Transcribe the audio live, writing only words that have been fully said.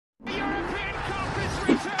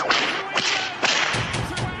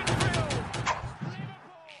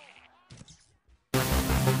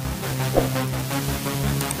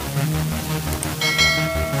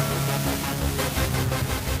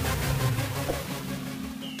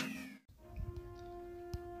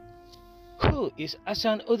Who is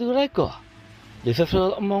Assan Ouedraogo?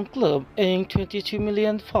 Liverpool among club earning £22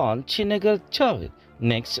 million Chinegal Javid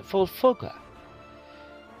next Paul Pogba.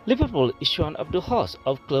 Liverpool is one of the hosts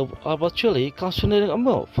of club are virtually considering a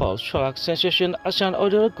move for striker sensation Assan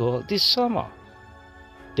Ouedraogo this summer.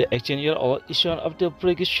 The 18-year-old is one of the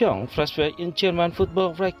biggest young prospects in German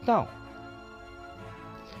football right now.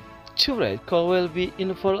 Tourette could well be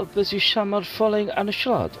in for a busy summer following an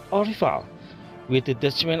onslaught or rival, with the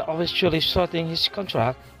Dutchman officially starting his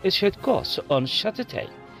contract as head coach on Saturday.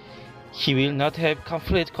 He will not have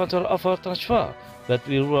complete control over transfer, but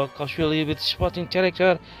will work closely with sporting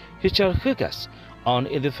director Richard Hugas on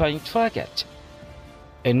identifying target.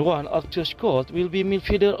 And one of two squad will be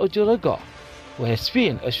midfielder Ouedraogo, who has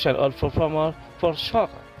been a standout performer for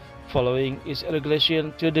soccer following his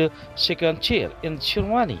relegation to the second tier in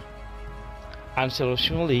Germany.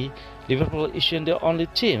 Unsurprisingly, Liverpool isn't the only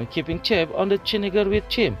team keeping tab on the Chinegal with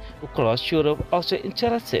team across Europe also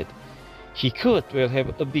interested. He could well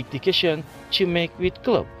have a big decision to make with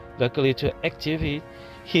club, luckily to activate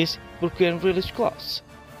his Brooklyn release clause.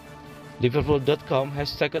 Liverpool.com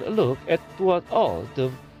has taken a look at what all the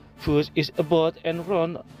fuss is about and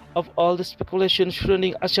run of all the speculation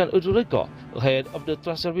surrounding Assan Ouedraogo ahead of the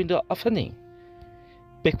transfer window opening.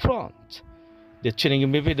 Back front, the Chinegal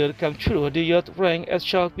midfielder came through the youth rank at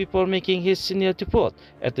Schalke before making his senior debut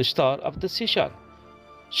at the start of the season.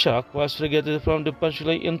 Schalke was relegated from the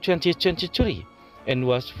Bundesliga in 2023 and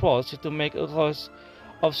was forced to make a host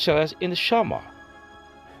of sales in the summer.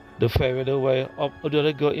 The favored way of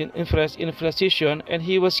Ouedraogo impressed in precision, and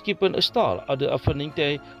he was given a start on the opening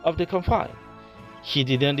day of the campaign. He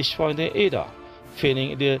didn't disappoint either,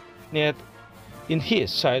 filling the net in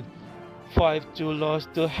his side 5-2 loss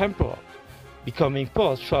to Hamburg, becoming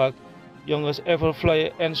Paul Pogba's youngest ever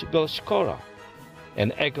player and goal scorer.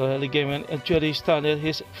 An ankle ligament injury stunted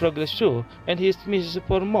his progress through, and he missed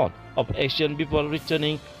for a month of action before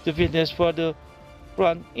returning to fitness for the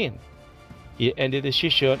run-in. He ended the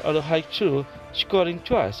season on a high through, scoring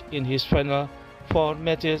twice in his final 4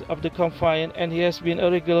 matches of the campaign, and he has been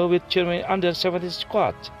a regular with Germany under-17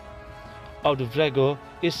 squad. Ouedraogo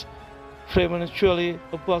is prematurely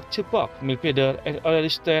a box-to-box midfielder and already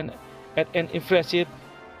stands at an impressive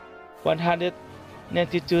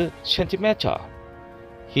 192 cm.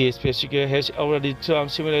 His physique has already become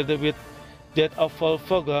similar with that of Paul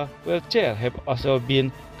Pogba, while there have also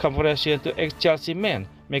been comparisons to ex-Chelsea man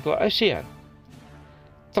Michael Essien.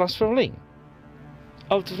 Transfer link: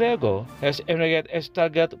 Ouedraogo has emerged as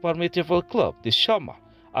target for multiple clubs this summer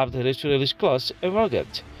after his release clause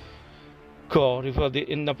emerged. Go reported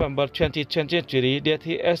in November 2023 that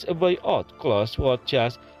he has a buyout clause worth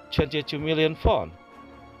just £22 million,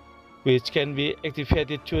 which can be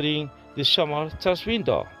activated during the summer transfer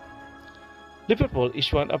window. Liverpool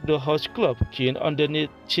is one of the host clubs keen on the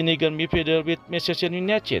Chinegal midfielder, with Manchester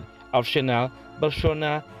United, Arsenal,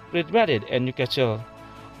 Barcelona, Real Madrid and Newcastle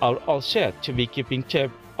are all set to be keeping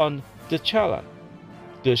tab on the challenge.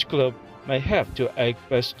 Those clubs may have to act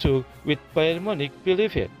fast too, with Bayern Munich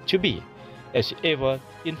believed to be, as ever,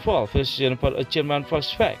 in full position for a German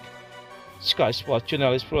prospect. Sky Sports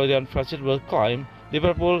journalist Florian Francisco claimed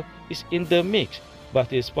Liverpool is in the mix,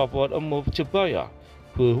 but is proposed a move to Bayern,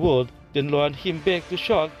 who would then loan him back to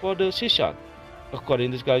Schalke for the season.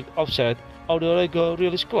 According to Sky Offside, Ouedraogo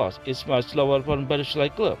release clause is much lower for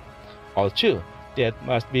Bundesliga club, although that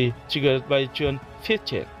must be triggered by June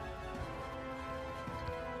 15.